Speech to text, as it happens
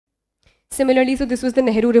Similarly, so this was the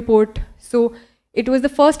Nehru report. So it was the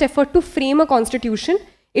first effort to frame a constitution.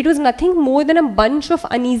 It was nothing more than a bunch of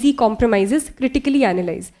uneasy compromises critically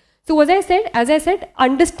analyzed. So as I said,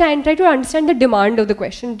 try to understand the demand of the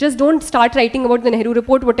question. Just don't start writing about the Nehru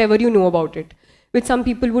report, whatever you know about it, which some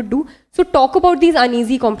people would do. So talk about these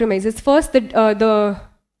uneasy compromises. First, the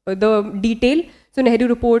detail. So Nehru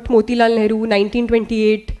report, Motilal Nehru,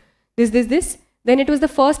 1928, this. Then it was the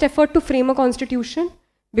first effort to frame a constitution,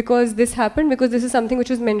 because this happened, because this is something which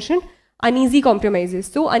was mentioned. Uneasy compromises.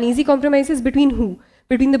 So uneasy compromises between who?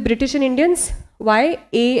 Between the British and Indians, why?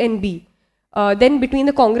 A and B. Then between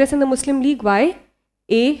the Congress and the Muslim League, why?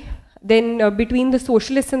 A. Then between the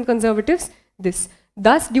socialists and conservatives, this.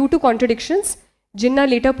 Thus, due to contradictions, Jinnah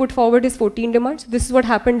later put forward his 14 demands. This is what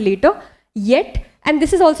happened later. Yet, and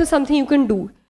this is also something you can do.